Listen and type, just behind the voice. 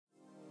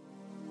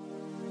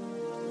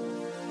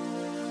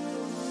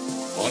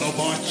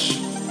Autobots,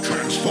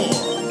 transform!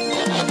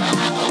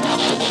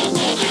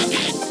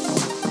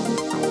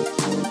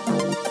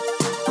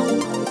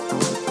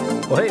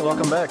 Well, hey,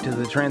 welcome back to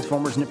the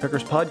Transformers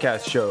Nitpickers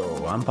podcast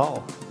show. I'm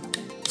Paul.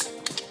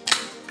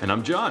 And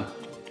I'm John.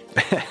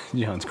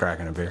 John's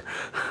cracking a beer.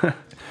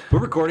 We're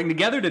recording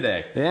together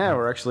today. Yeah,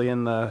 we're actually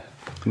in not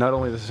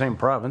only the same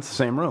province, the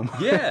same room.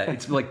 Yeah,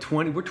 it's like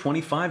we're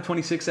 25,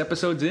 26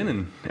 episodes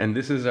in, and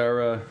this is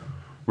our,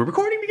 we're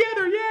recording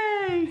together,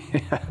 yay!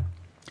 Yeah.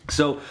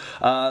 So,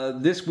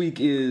 this week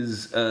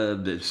is,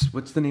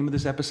 what's the name of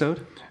this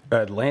episode?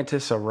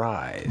 Atlantis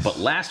Arise. But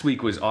last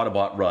week was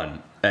Autobot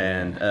Run,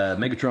 and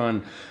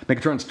Megatron's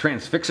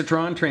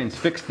Transfixatron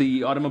transfixed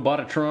the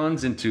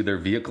Automobotatrons into their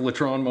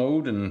Vehicle-atron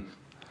mode, and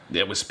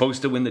it was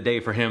supposed to win the day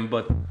for him,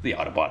 but the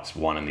Autobots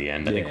won in the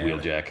end. I think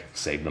Wheeljack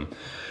saved them.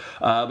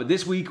 But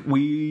this week,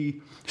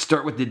 we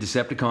start with the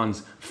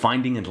Decepticons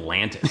finding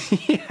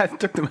Atlantis. Yeah, it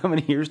took them how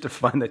many years to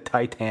find the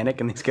Titanic,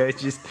 and these guys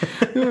just,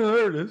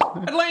 there it is.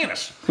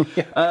 Atlantis!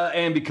 Yeah.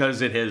 And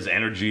because it has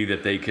energy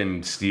that they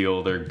can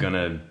steal, they're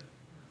gonna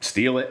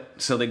steal it.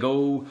 So they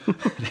go,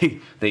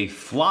 they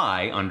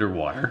fly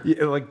underwater.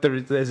 Yeah, like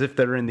they're as if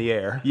they're in the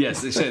air.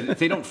 Yes, they said if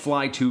they don't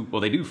fly to,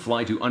 well, they do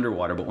fly to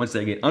underwater, but once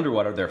they get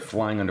underwater, they're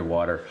flying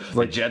underwater.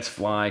 Like, the jets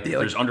fly.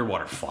 There's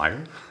underwater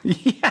fire.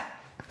 Yeah.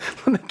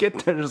 When they get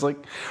there, there's like,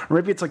 or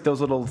maybe it's like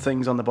those little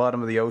things on the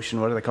bottom of the ocean.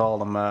 What do they call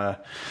them?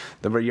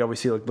 Where you always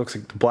see like looks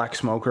like black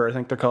smoker. I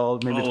think they're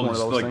called. Maybe it's one of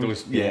those like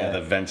things.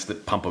 The vents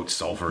that pump out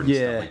sulfur and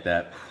stuff like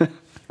that.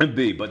 And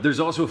B, but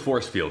there's also a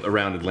force field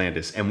around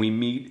Atlantis, and we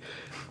meet.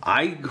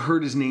 I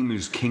heard his name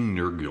is King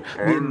Nergal.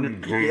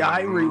 Yeah,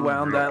 I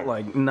rewound that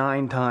like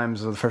 9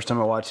 times the first time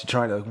I watched it,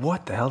 trying to,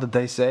 what the hell did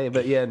they say?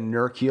 But yeah,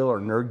 Nerkil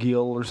or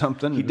Nergil or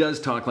something. He does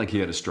talk like he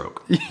had a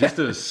stroke. Just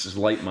a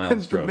slight,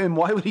 mild stroke. And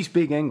why would he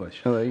speak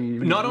English?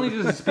 Not only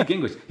does he speak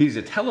English, he's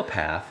a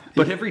telepath,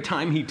 but every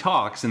time he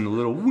talks and the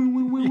little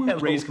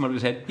rays come out of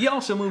his head, he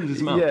also moves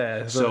his mouth.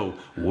 Yeah. So,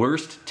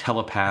 worst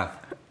telepath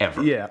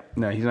ever. Yeah,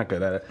 no, he's not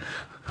good at it.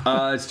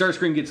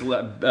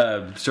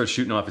 Starscream starts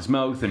shooting off his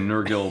mouth, and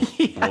Nergal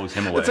blows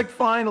him away. It's like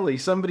finally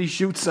somebody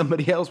shoots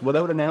somebody else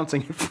without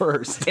announcing it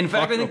first. In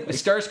fact, I think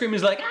Starscream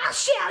is like, "I'll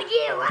show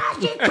you!"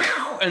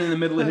 And in the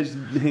middle of his,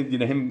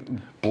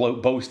 him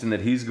boasting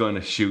that he's going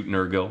to shoot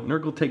Nergal.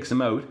 Nergal takes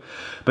him out,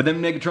 but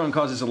then Megatron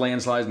causes a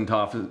landslide on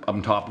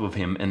top of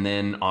him, and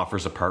then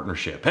offers a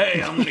partnership.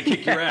 Hey, I'm going to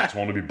kick your ass.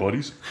 Want to be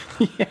buddies?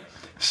 Yeah.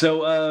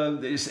 So,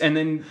 and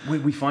then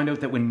we find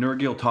out that when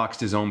Nergal talks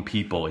to his own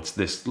people, it's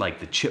this, like,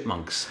 the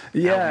chipmunks.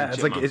 Yeah,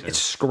 it's like it's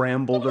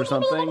scrambled or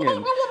something.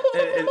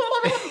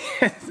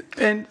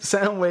 And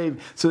Soundwave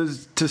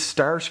says to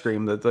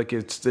Starscream that, like,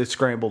 it's a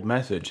scrambled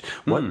message.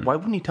 Why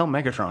wouldn't he tell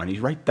Megatron?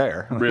 He's right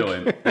there.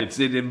 Really. It's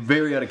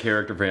very out of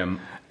character for him.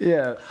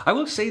 Yeah. I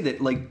will say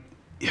that, like,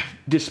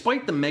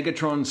 despite the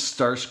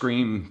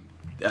Megatron-Starscream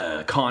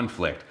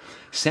conflict,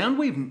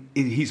 Soundwave,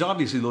 he's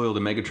obviously loyal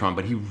to Megatron,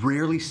 but he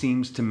rarely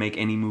seems to make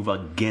any move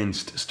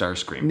against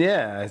Starscream.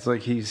 Yeah, it's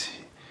like he's...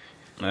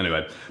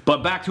 Anyway,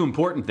 but back to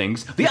important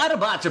things. The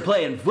Autobots are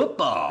playing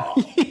football.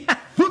 Yeah.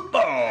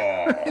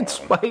 Football! And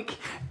Spike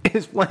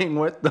is playing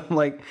with them.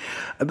 Like,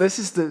 this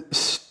is the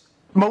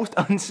most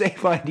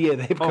unsafe idea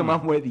they've come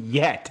up with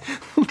yet.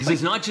 Because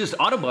it's not just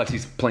Autobots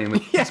he's playing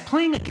with. Yeah. He's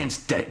playing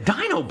against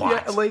Dinobots.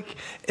 Yeah, like,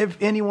 if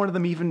any one of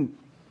them even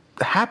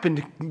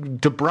happened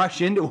to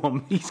brush into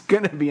him, he's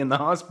gonna be in the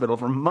hospital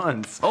for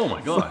months. Oh my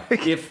god.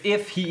 Like,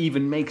 if he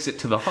even makes it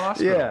to the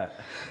hospital. Yeah.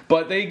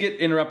 But they get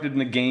interrupted in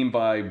the game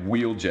by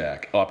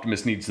Wheeljack.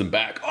 Optimus needs them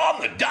back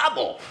on the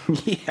double.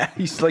 Yeah,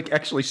 he's like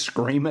actually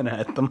screaming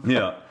at them.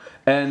 Yeah.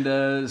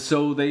 And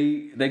so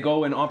they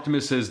go, and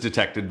Optimus has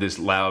detected this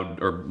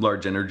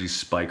large energy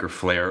spike or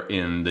flare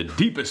in the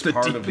deepest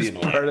part of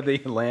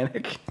the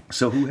Atlantic.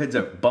 So who heads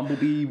up?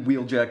 Bumblebee,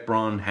 Wheeljack,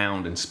 Brawn,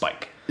 Hound, and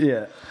Spike.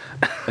 Yeah.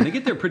 And they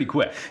get there pretty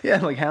quick.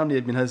 Yeah, like Hound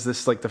even has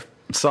this, like, the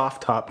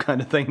soft top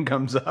kind of thing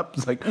comes up.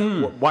 It's like,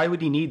 why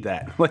would he need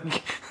that?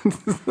 Like,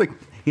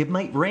 it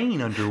might rain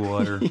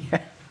underwater.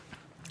 Yeah.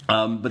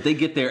 But they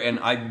get there, and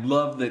I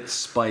love that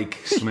Spike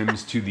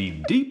swims to the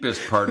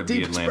deepest part of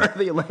the Atlantic. Part of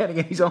the Atlantic,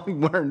 and he's only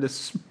wearing the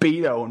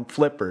Speedo and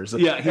flippers.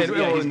 Yeah, he's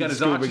got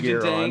his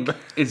oxygen tank,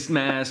 his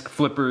mask,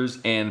 flippers,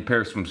 and a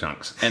pair of swim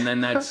trunks. And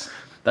then that's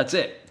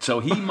it. So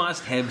he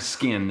must have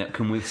skin that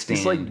can withstand.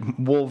 It's like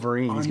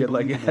Wolverine. He's got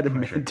like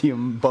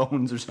adamantium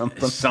bones or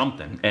something.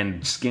 Something.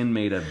 And skin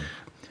made of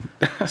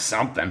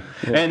something.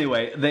 Yeah.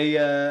 Anyway,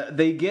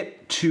 they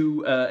get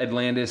to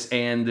Atlantis,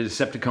 and the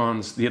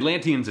Decepticons, the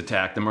Atlanteans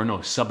attack them, or no,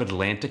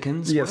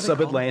 Subatlanticans? Yeah,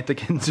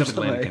 Subatlanticans.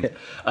 Subatlanticans.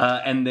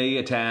 And they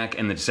attack,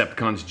 and the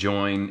Decepticons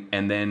join,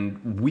 and then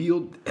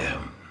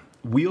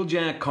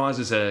Wheeljack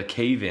causes a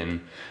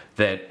cave-in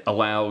that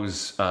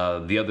allows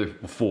the other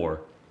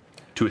 4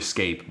 to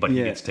escape, but he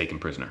gets taken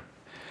prisoner.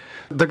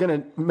 They're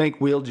going to make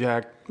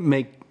Wheeljack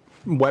make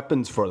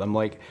weapons for them.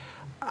 Like,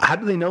 how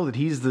do they know that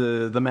he's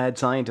the mad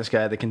scientist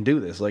guy that can do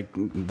this? Like,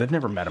 they've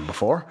never met him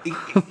before.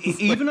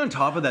 Even on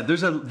top of that,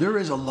 there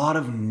is a lot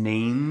of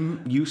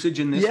name usage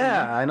in this.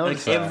 Yeah, one. I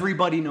noticed like that.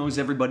 Everybody knows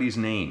everybody's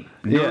name.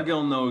 Yeah.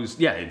 Nurgle knows.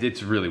 Yeah,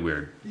 it's really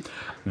weird.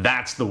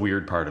 That's the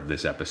weird part of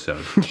this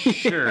episode.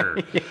 Sure.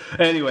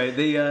 Anyway,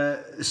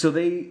 the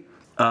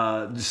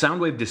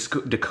Soundwave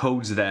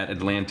decodes that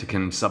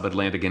Atlantican,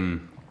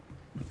 Subatlantican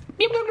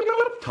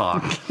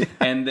talk,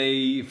 and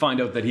they find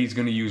out that he's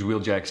going to use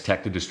Wheeljack's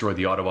tech to destroy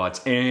the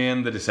Autobots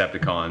and the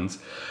Decepticons,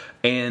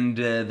 and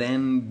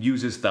then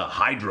uses the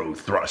hydro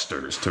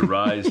thrusters to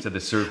rise to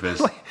the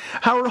surface.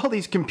 How are all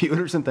these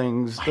computers and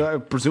things,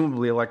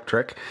 presumably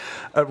electric,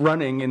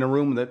 running in a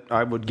room that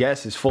I would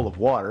guess is full of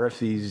water? If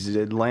these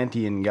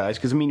Atlantean guys,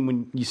 because I mean,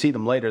 when you see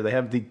them later, they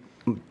have the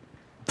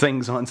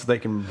things on so they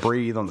can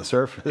breathe on the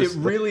surface. It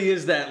really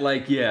is that,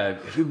 like, yeah.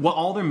 Well,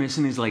 all they're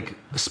missing is like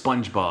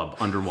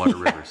SpongeBob underwater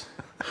rivers.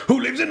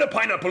 Who lives in a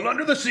pineapple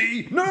under the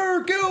sea?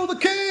 Nurgle the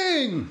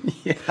king!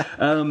 Yeah.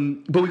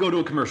 But we go to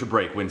a commercial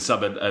break when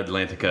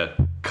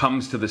Sub-Atlantica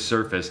comes to the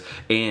surface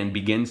and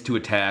begins to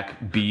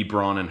attack Bee,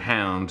 Brawn, and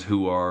Hound,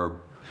 who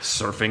are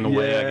surfing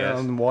away, I guess.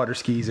 On water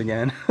skis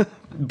again.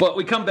 But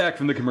we come back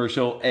from the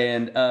commercial,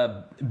 and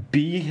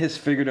Bee has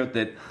figured out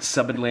that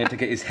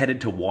Sub-Atlantica is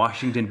headed to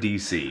Washington,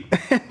 D.C.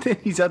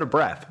 He's out of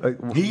breath. Like,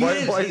 why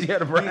is he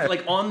out of breath? He's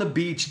like on the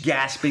beach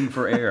gasping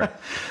for air.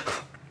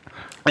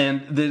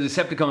 And the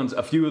Decepticons,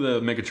 a few of the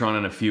Megatron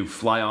and a few,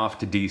 fly off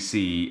to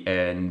D.C.,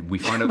 and we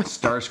find out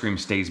Starscream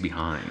stays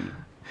behind.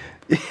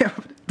 Yeah,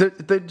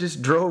 they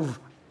just drove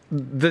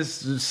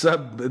this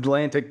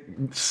sub-Atlantic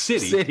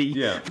city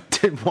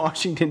to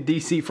Washington,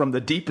 D.C. from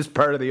the deepest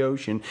part of the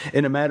ocean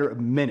in a matter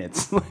of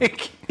minutes.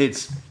 Like,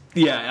 it's...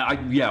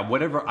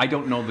 whatever. I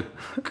don't know the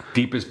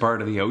deepest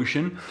part of the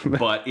ocean,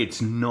 but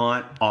it's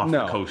not off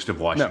the coast of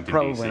Washington, D.C. No,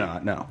 probably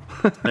not, no.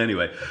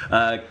 Anyway,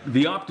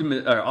 the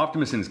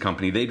Optimus and his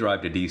company, they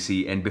drive to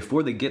D.C., and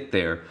before they get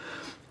there,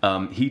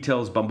 he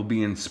tells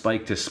Bumblebee and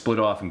Spike to split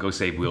off and go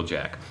save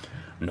Wheeljack.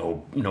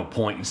 No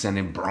point in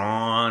sending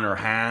Brawn or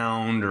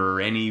Hound or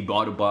any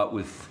Autobot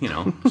with,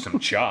 some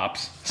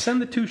chops.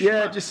 Send the two shots.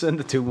 Yeah, just send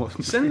the two.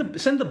 Send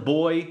the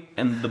boy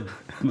and the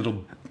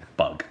little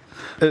bug.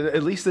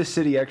 At least this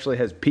city actually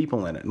has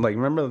people in it. Like,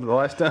 remember the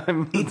last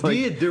time? It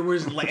did. There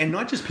was, and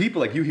not just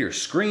people. Like, you hear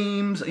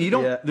screams. You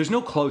don't. Yeah. There's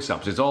no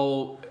close-ups. It's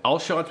all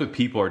shots with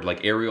people are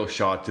like aerial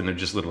shots, and they're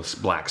just little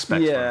black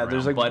specks. Yeah,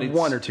 there's like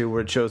one or two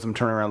where it shows them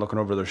turning around, looking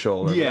over their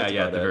shoulder. Yeah,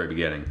 at the very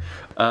beginning.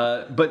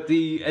 But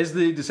as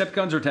the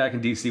Decepticons are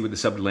attacking DC with the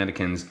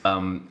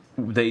Sub-Atlanticans,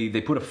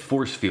 they put a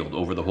force field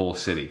over the whole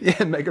city. Yeah,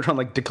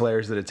 Megatron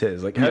declares that it's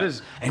his. Like, how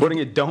does putting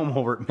a dome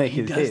over it make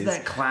it his? He does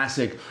that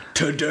classic,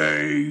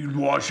 today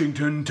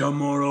Washington,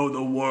 tomorrow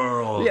the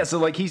world. Yeah,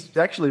 so he's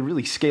actually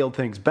really scaled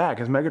things back,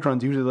 because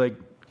Megatron's usually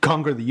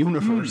conquer the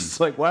universe. It's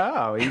like,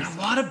 wow. And a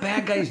lot of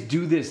bad guys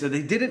do this.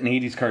 They did it in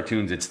 80s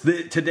cartoons. It's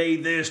today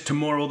this,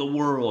 tomorrow the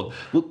world.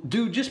 Well,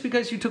 dude, just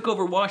because you took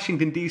over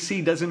Washington,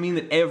 D.C. doesn't mean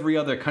that every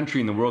other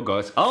country in the world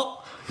goes,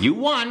 oh, you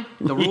won.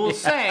 The rules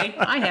say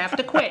I have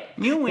to quit.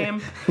 You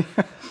win.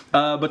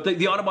 But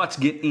the Autobots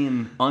get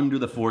in under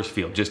the force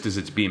field just as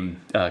it's being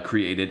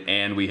created,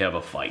 and we have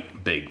a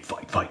fight. Big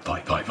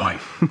fight.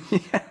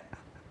 Yeah.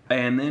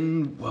 And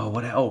then,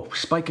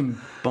 Spike and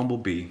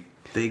Bumblebee.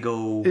 They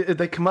go...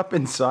 They come up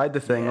inside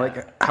the thing.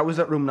 Yeah. How is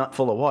that room not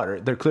full of water?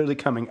 They're clearly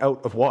coming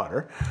out of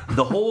water.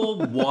 The whole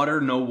water,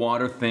 no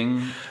water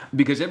thing,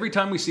 because every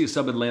time we see a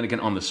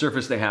Sub-Atlantican on the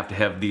surface, they have to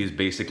have these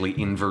basically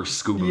inverse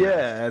scuba masks.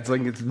 Yeah, it's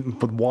like it's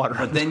with water.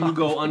 But then you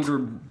go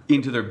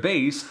into their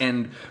base,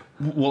 and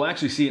we'll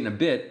actually see it in a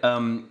bit.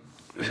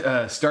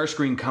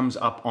 Starscream comes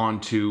up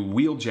onto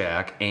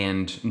Wheeljack,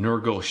 and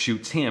Nurgle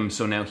shoots him,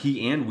 so now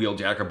he and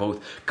Wheeljack are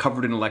both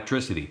covered in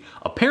electricity.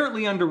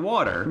 Apparently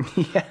underwater,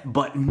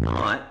 but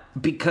not,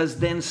 because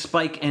then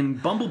Spike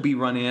and Bumblebee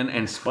run in,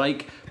 and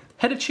Spike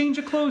had a change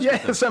of clothes.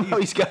 Yeah, somehow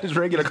he's got his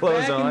regular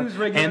clothes on,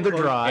 and they're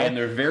dry. And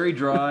they're very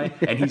dry,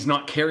 and he's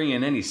not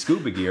carrying any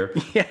scuba gear.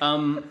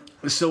 Yeah.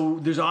 So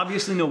there's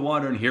obviously no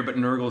water in here, but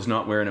Nurgle's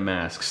not wearing a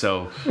mask,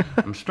 so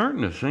I'm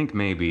starting to think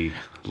maybe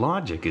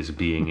logic is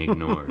being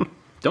ignored.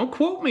 Don't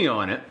quote me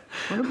on it,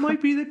 but it might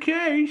be the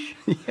case.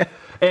 Yeah.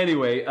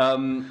 Anyway,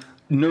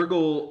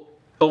 Nurgle...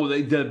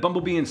 the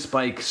Bumblebee and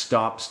Spike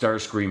stop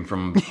Starscream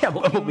from... Yeah,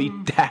 Bumblebee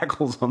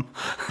tackles him.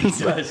 He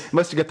does.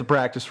 Must have got the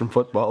practice from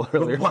football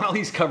earlier. While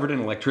he's covered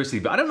in electricity.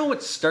 But I don't know what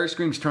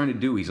Starscream's trying to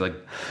do. He's like...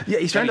 Yeah,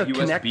 he's trying to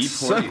connect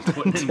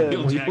something to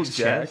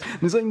Wheeljack.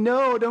 And he's like,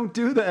 no, don't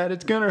do that.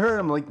 It's going to hurt.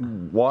 I'm like,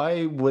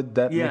 why would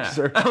that make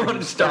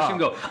Starscream stop? Starscream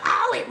go,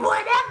 oh, it would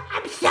have?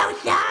 I'm so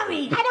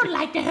sorry. I don't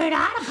like to hurt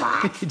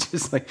Autobots. He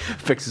just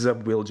fixes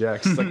up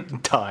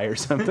Wheeljack's tie or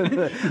something.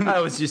 I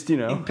was just, He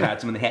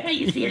pats him in the head. Are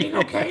you feeling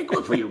okay?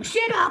 Good for you.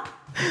 Sit up.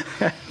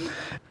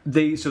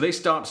 They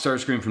stop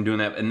Starscream from doing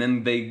that, and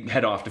then they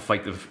head off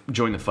to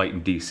join the fight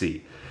in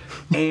DC.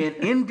 And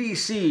in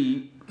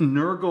DC,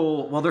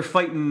 Nurgle, while they're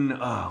fighting,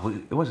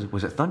 was it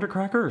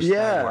Thundercracker or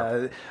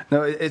Skywalker? Yeah,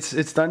 no, it's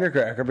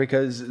Thundercracker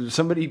because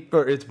somebody,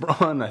 or it's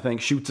Braun, I think,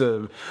 shoots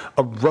a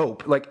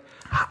rope. Like,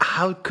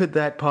 how could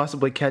that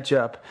possibly catch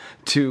up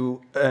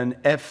to an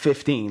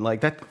F-15?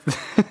 Like that.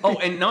 Oh,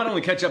 and not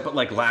only catch up, but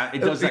like it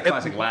does that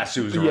classic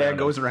lassos around. Yeah, it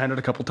goes around it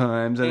a couple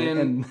times,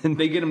 and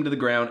they get him to the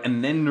ground,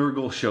 and then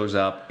Nurgle shows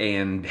up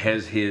and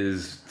has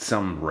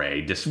some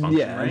ray dysfunction.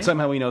 Yeah, right? and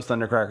somehow he knows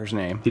Thundercracker's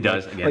name. He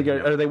does. Again, like,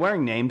 are they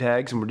wearing name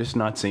tags and we're just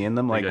not seeing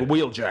them? Like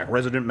Wheeljack,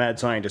 resident mad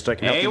scientist. I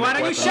can help Hey, you why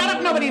make don't you weapons. shut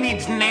up? Nobody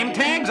needs name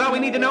tags. All we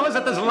need to know is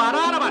that there's a lot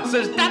of Autobots,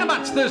 there's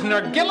Dinobots, there's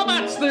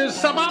Nurgillabots, there's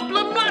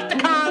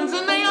Suboplomlaticons,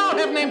 and they all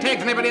have name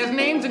tags, and everybody has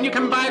names, and you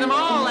can buy them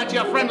all at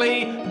your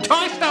friendly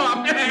toy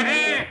store.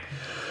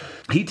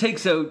 He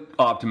takes out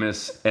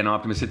Optimus, and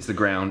Optimus hits the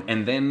ground,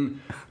 and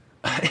then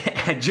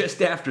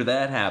just after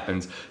that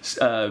happens,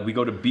 we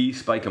go to B,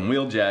 Spike, and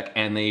Wheeljack,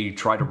 and they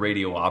try to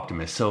radio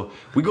Optimus. So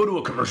we go to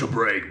a commercial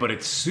break, but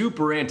it's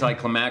super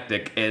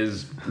anticlimactic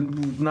as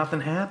nothing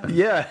happens.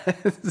 Yeah.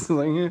 It's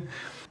like,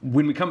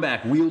 When we come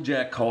back,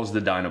 Wheeljack calls the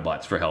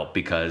Dinobots for help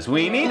because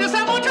we need to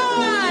sell more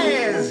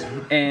toys!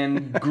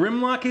 And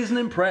Grimlock isn't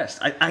impressed.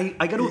 I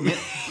got to admit.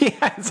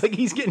 yeah, it's like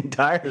he's getting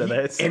tired of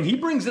this. And he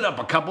brings it up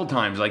a couple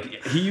times.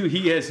 Like,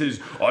 he has his,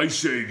 I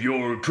save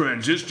your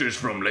transistors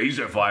from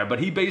laser fire. But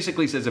he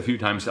basically says a few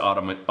times to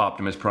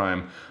Optimus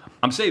Prime,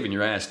 I'm saving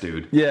your ass,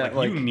 dude. Yeah,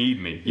 like you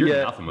need me. You're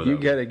nothing without me.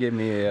 You gotta give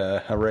me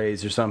a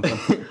raise or something.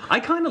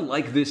 I kind of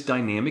like this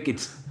dynamic.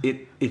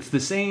 It's the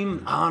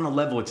same on a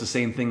level. It's the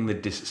same thing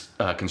that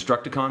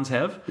Constructicons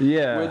have.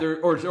 Yeah. Where they're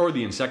or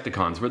the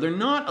Insecticons, where they're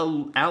not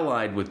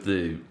allied with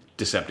the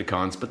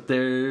Decepticons, but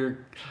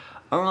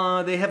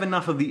they have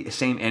enough of the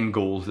same end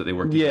goals that they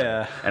work together.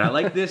 Yeah. And I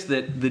like this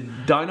that the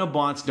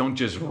Dinobots don't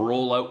just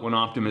roll out when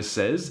Optimus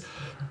says.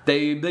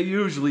 They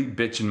usually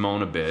bitch and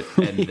moan a bit,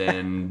 and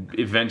then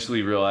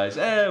eventually realize,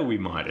 we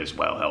might as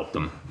well help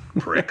them,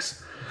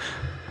 pricks.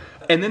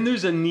 And then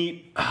there's a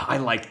neat, I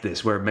like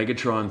this, where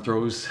Megatron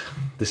throws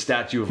the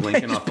statue of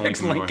Lincoln off the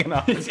Lincoln Memorial. Lincoln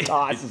up and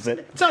tosses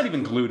it. It's not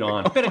even glued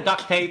on. A bit of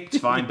duct tape, it's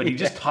fine, but he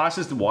just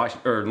tosses the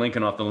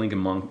Lincoln off the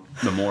Lincoln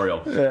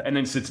Memorial, and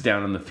then sits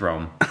down on the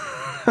throne.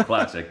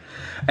 Classic.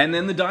 And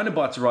then the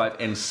Dinobots arrive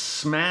and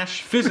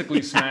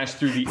physically smash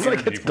through the It's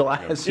energy like it's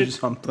glass or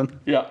something.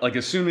 Yeah, like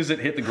as soon as it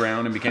hit the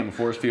ground and became a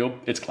force field,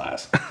 it's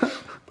glass.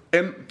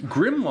 And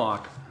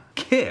Grimlock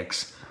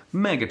kicks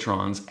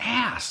Megatron's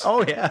ass.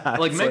 Oh, yeah.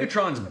 Like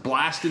Megatron's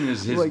blasting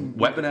his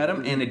weapon at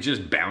him, and it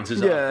just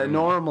bounces up. Yeah,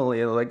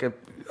 normally, like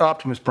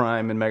Optimus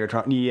Prime and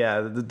Megatron,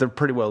 yeah, they're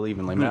pretty well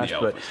evenly matched.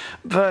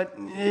 But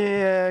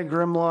yeah,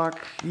 Grimlock,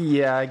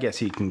 yeah, I guess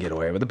he can get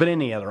away with it. But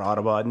any other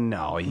Autobot,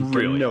 no,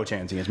 no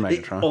chance against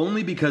Megatron.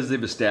 Only because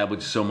they've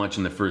established so much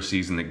in the first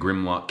season that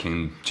Grimlock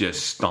can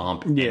just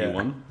stomp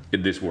anyone.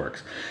 This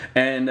works.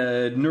 And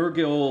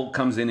Nurgle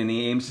comes in and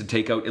he aims to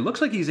take out, it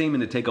looks like he's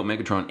aiming to take out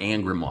Megatron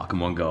and Grimlock in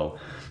one go.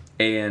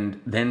 And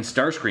then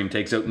Starscream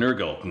takes out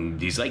Nurgle.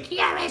 And he's like,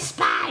 You're a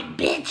spy,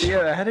 bitch.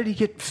 Yeah, how did he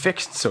get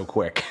fixed so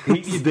quick?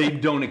 they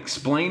don't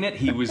explain it.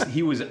 He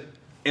was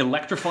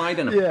electrified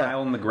in a pile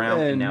on the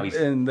ground, and now he's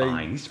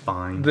fine. He's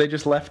fine. They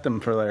just left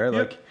him for there.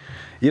 Like,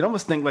 you'd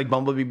almost think like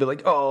Bumblebee would be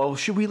like, oh,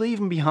 should we leave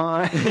him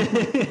behind?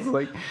 It's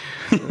like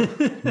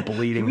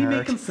bleeding. Can we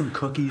make him some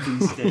cookies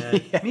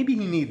instead? Maybe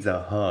he needs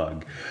a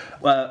hug.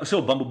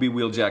 So Bumblebee,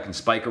 Wheeljack, and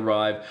Spike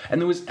arrive,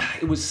 and it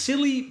was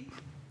silly.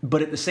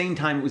 But at the same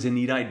time, it was a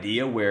neat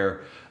idea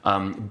where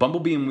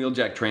Bumblebee and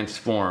Wheeljack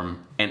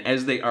transform, and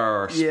as they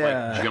are,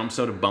 Spike jumps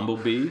out of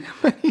Bumblebee.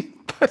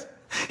 But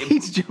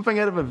he's jumping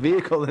out of a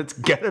vehicle that's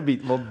gotta be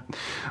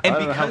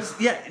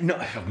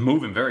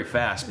moving very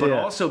fast, but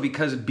also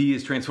because B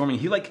is transforming,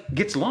 he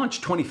gets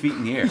launched 20 feet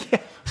in the air.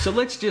 Yeah. So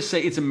let's just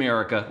say it's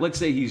America. Let's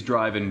say he's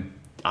driving,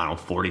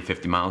 40,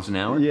 50 miles an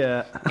hour.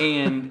 Yeah.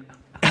 And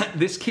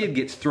this kid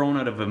gets thrown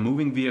out of a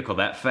moving vehicle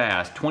that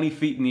fast, 20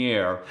 feet in the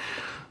air.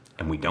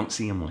 And we don't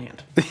see him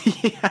land.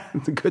 Yeah,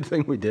 it's a good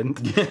thing we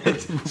didn't.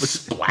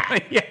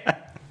 Splat. Yeah.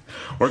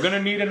 We're going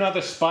to need another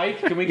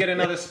Spike. Can we get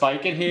another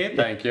Spike in here?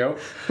 Thank you.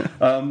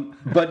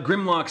 But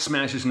Grimlock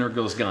smashes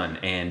Nurgle's gun.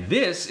 And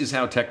this is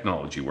how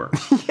technology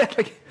works. Yeah,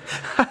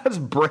 how does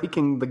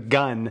breaking the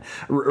gun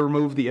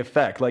remove the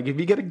effect? Like, if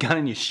you get a gun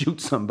and you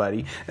shoot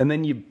somebody, and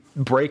then you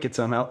break it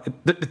somehow,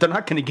 they're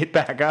not going to get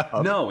back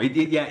up. No,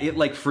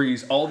 it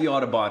frees all the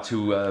Autobots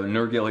who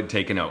Nurgle had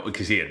taken out,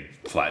 because he had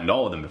flattened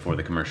all of them before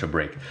the commercial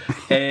break.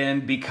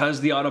 And because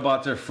the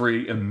Autobots are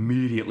free,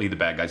 immediately the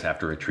bad guys have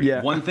to retreat.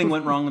 Yeah. One thing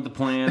went wrong with the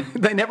plan.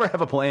 They never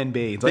have a plan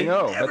B. It's like,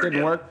 that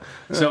didn't work.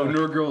 So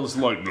Nurgle's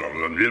like,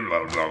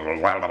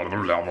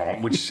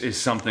 which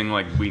is something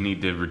like, we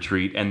need to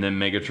retreat. And then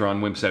Megatron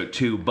wimps out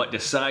too, but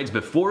decides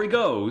before he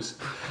goes,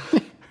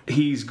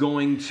 he's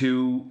going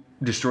to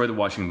destroy the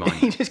Washington Monument.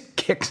 He just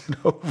kicks it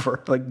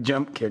over,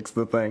 jump kicks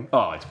the thing.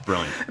 Oh, it's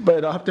brilliant.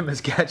 But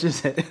Optimus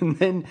catches it, and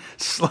then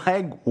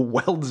Slag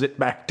welds it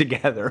back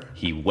together.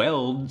 He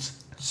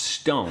welds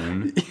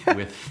stone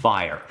with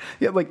fire.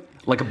 Yeah, like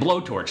a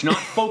blowtorch, not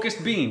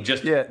focused beam,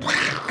 just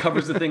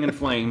covers the thing in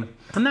flame.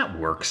 And that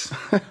works.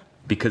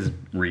 because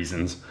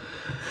reasons.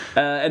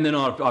 And then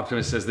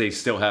Optimus says they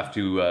still have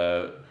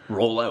to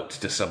roll out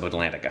to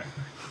Sub-Atlantica.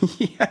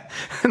 Yeah,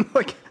 and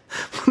like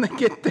when they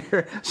get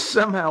there,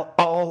 somehow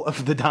all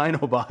of the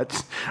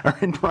Dinobots are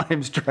in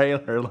Prime's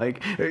trailer.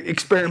 Like,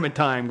 experiment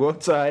time. Go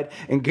outside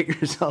and get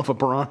yourself a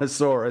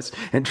Brontosaurus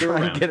and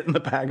try and get it in the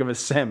back of a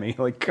semi.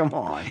 Like, come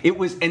on. It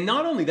was, and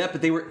not only that,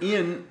 but they were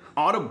in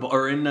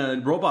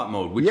robot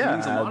mode, which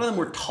means a lot of them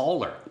were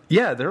taller.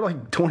 Yeah, they're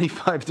like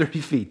 25,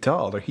 30 feet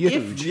tall. They're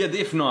huge.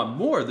 If not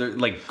more. They're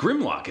like,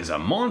 Grimlock is a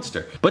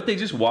monster. But they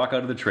just walk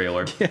out of the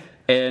trailer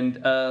and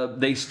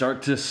they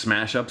start to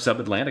smash up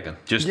Sub-Atlantica.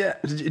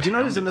 Did you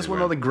notice in this one,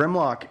 though, the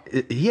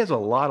Grimlock, he has a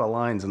lot of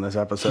lines in this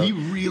episode. He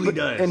really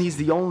does. And he's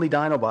the only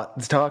Dinobot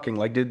that's talking,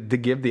 like, to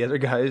give the other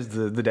guys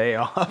the day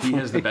off. He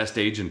has the best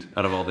agent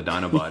out of all the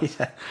Dinobots.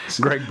 Yeah.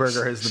 Greg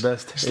Berger has the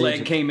best Slag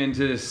agent. came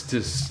into the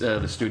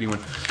studio and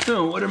went,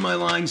 "Oh, what are my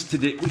lines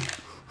today?"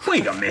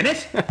 Wait a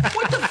minute.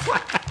 What the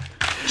fuck?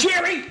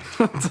 Jerry!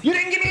 You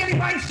didn't give me any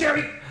lines,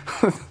 Jerry!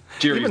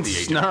 Jerry's Even the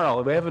agent.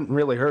 Snarl, we haven't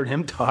really heard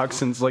him talk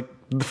since, like,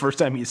 the first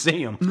time you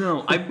see him.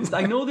 No, I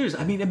know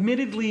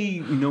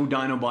admittedly, no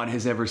Dinobot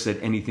has ever said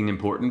anything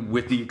important,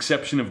 with the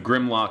exception of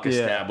Grimlock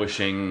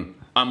establishing,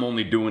 I'm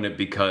only doing it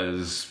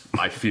because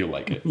I feel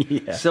like it.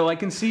 Yeah. So I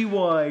can see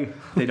why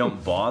they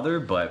don't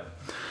bother, but...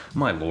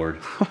 My lord.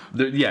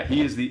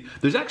 He is the...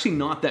 There's actually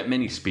not that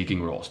many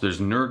speaking roles. There's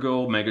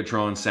Nurgle,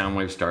 Megatron,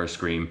 Soundwave,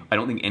 Starscream. I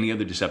don't think any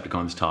other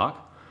Decepticons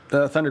talk.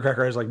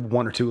 Thundercracker has like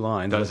one or two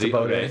lines. Does that's he?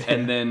 about Okay. it.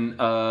 And then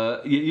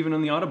even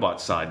on the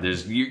Autobot side,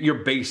 there's your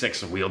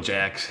basics,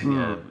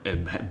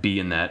 Wheeljacks,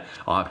 being that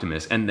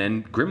Optimus. And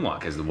then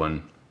Grimlock is the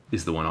one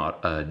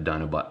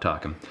Dinobot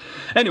talking.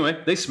 Anyway,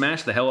 they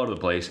smash the hell out of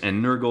the place,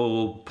 and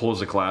Nurgle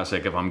pulls a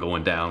classic, if I'm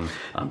going down,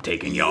 I'm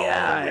taking y'all.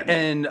 Yeah,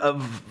 and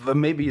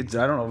maybe I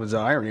don't know if it's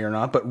irony or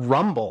not, but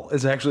Rumble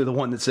is actually the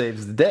one that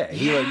saves the day.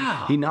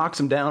 He knocks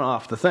him down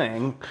off the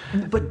thing.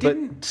 But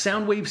didn't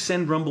Soundwave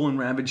send Rumble and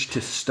Ravage to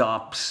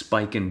stop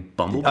Spike and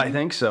Bumblebee? I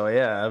think so,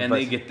 yeah. And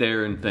they get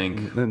there and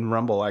think... Then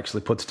Rumble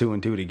actually puts two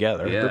and two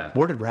together. Yeah.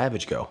 Where did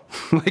Ravage go?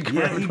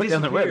 Ravage went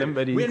down there with him,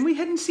 but and we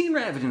hadn't seen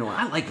Ravage in a while.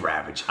 I like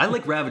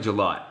Ravage a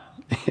lot.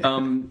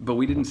 But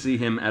we didn't see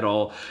him at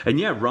all.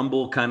 And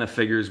Rumble kind of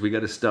figures we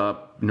got to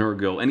stop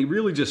Nurgle, and he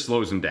really just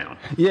slows him down.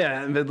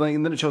 Yeah, and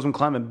then it shows him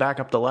climbing back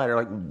up the ladder.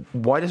 Like,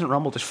 why doesn't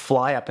Rumble just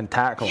fly up and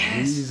tackle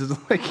him? He's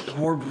like,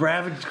 or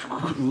Ravage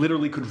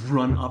literally could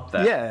run up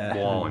that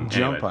wall and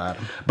jump at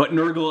him. But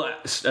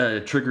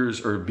Nurgle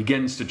triggers or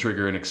begins to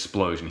trigger an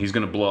explosion. He's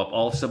going to blow up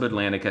all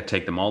Sub-Atlantica,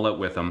 take them all out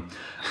with him,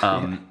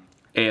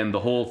 and the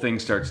whole thing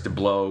starts to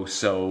blow.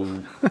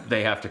 So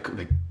they have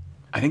to.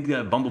 I think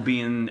Bumblebee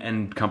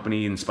and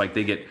company and Spike,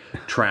 they get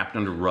trapped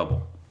under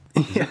rubble.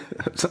 Yeah,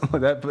 something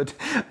like that. But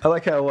I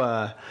like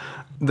how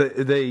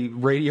they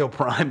radio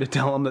Prime to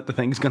tell them that the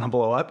thing's going to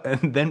blow up,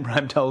 and then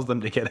Prime tells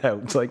them to get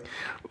out. It's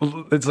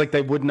like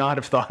they would not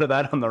have thought of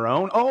that on their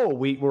own. Oh,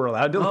 we're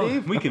allowed to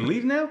leave? We can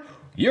leave now?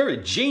 You're a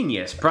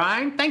genius,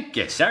 Prime. Thank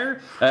you,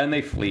 sir. And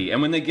they flee. And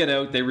when they get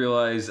out, they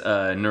realize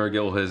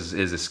Nurgle has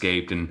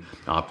escaped, and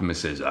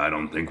Optimus says, I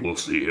don't think we'll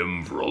see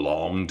him for a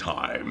long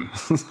time.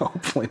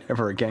 Hopefully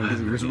never again,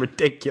 because he was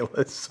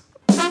ridiculous.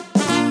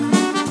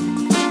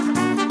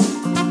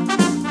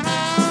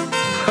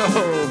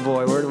 Oh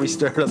boy, where do we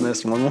start on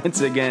this one?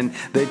 Once again,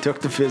 they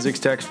took the physics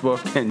textbook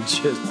and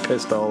just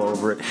pissed all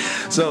over it.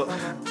 So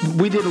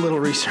we did a little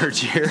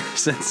research here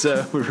since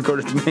we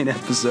recorded the main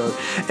episode,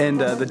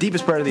 and the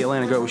deepest part of the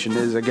Atlantic Ocean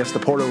is, I guess, the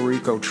Puerto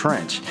Rico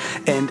Trench,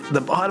 and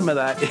the bottom of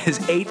that is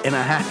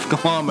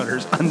 8.5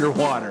 kilometers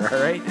underwater.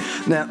 All right,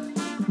 now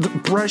the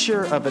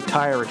pressure of a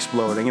tire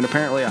exploding, and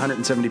apparently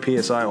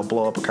 170 psi will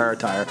blow up a car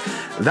tire.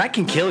 That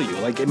can kill you.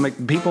 Like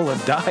people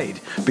have died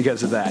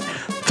because of that.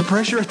 The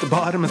pressure at the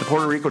bottom of the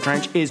Puerto Rico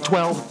Trench is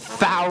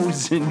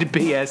 12,000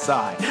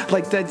 psi.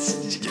 Like,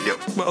 that's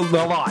a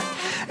lot.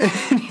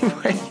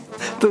 Anyway,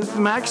 the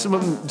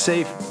maximum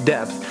safe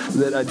depth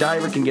that a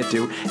diver can get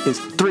to is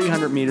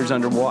 300 meters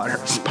underwater.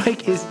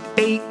 Spike is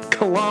 8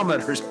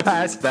 kilometers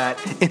past that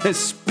in a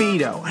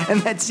Speedo,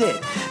 and that's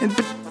it.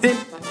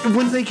 And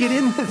when they get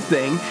in the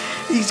thing,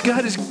 he's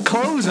got his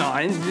clothes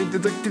on.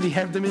 Did he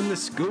have them in the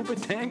scuba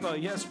tank? Well,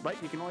 yes, Spike,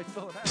 you can only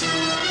fill it out.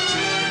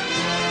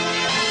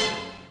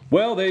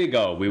 Well, there you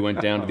go. We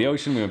went down to the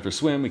ocean, we went for a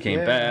swim, we came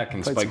back,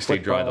 and Spike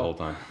stayed dry the whole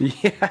time.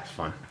 Yeah. It's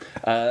fun.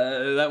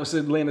 That was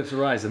Atlantis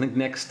Arise. I think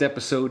next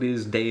episode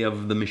is Day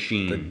of the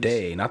Machines. The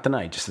day, not the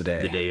night, just the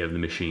day. The Day of the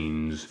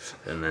Machines.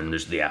 And then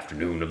there's the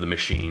Afternoon of the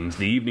Machines,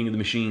 the Evening of the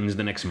Machines,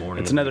 the next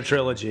morning. It's another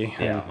trilogy.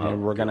 Yeah.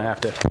 And we're going to have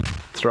to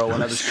throw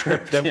another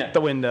script out the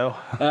window.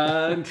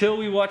 Until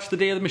we watch the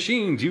Day of the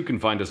Machines, you can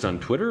find us on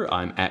Twitter.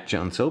 I'm at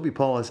John Sobey.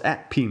 Paul is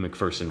at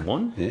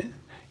PMcPherson1. Yeah.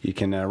 You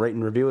can rate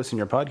and review us in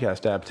your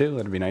podcast app, too.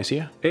 That'd be nice of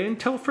you. And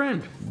tell a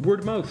friend.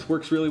 Word of mouth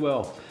works really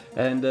well.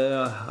 And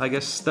I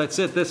guess that's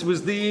it. This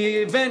was the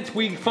event.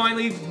 We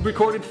finally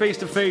recorded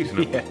face-to-face.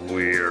 Yeah.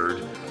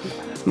 Weird.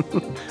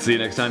 See you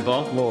next time,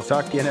 Paul. We'll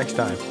talk to you next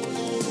time.